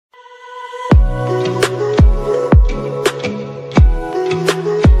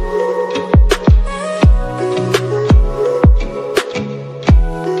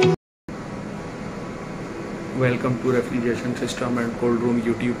welcome to Refrigeration System and Cold Room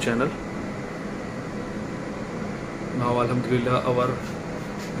YouTube channel. Now Alhamdulillah our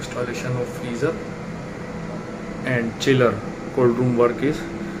installation of freezer and chiller cold room work is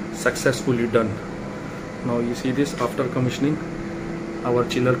successfully done. Now you see this, after commissioning our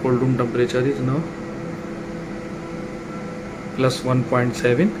chiller cold room temperature is now plus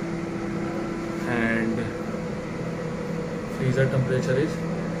 1.7 and freezer temperature is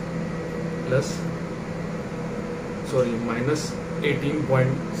minus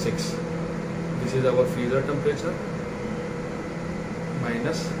 18.6. This is our freezer temperature,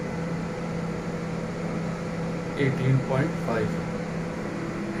 minus 18.5,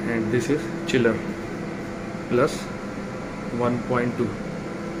 and this is chiller plus 1.2.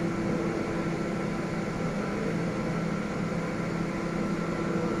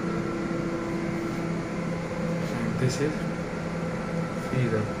 and this is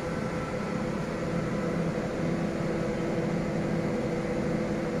freezer.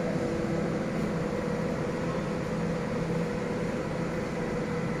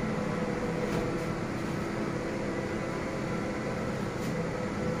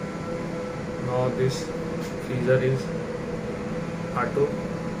 Now this freezer is auto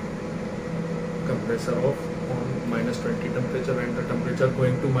compressor off on minus 20 temperature, and the temperature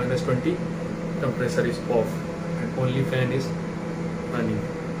going to minus 20 compressor is off and only fan is running.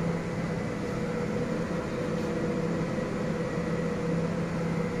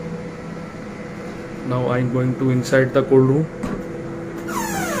 Now I am going to inside the cold room.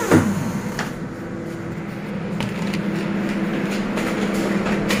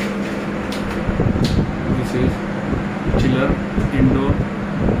 This is chiller indoor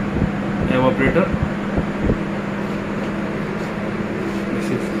evaporator. This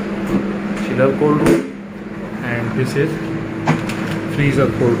is chiller cold room, and this is freezer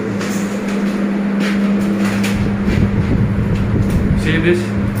cold room. See this?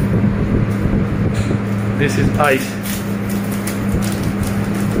 This is ice.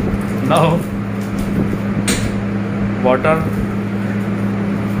 Now water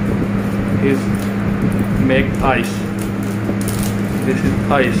is make ice. This is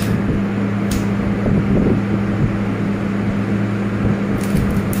ice.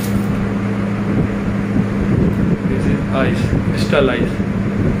 This is ice, crystal ice.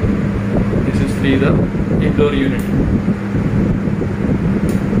 This is freezer indoor unit.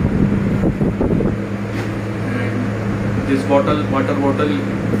 And this water bottle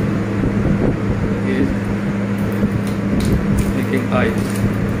is making ice.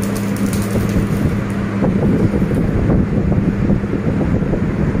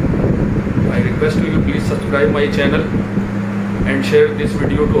 I request you please subscribe my channel and share this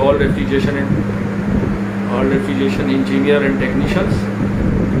video to all refrigeration engineer and technicians.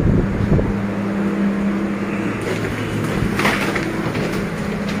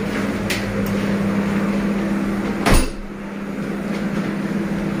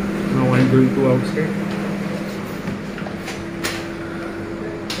 Now I am going to outside.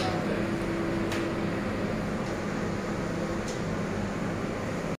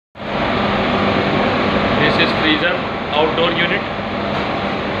 This is freezer outdoor unit.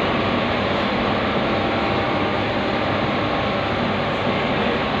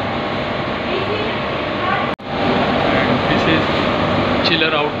 And this is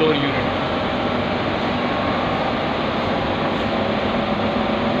chiller outdoor unit.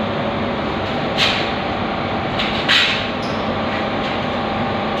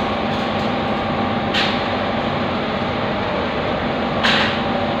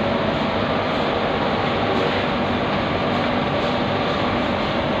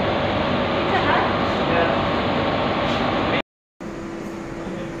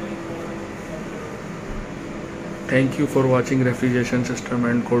 Thank you for watching Refrigeration System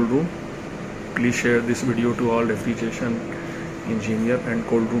and Cold Room. Please share this video to all refrigeration engineer and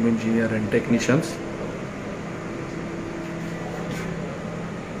cold room engineer and technicians.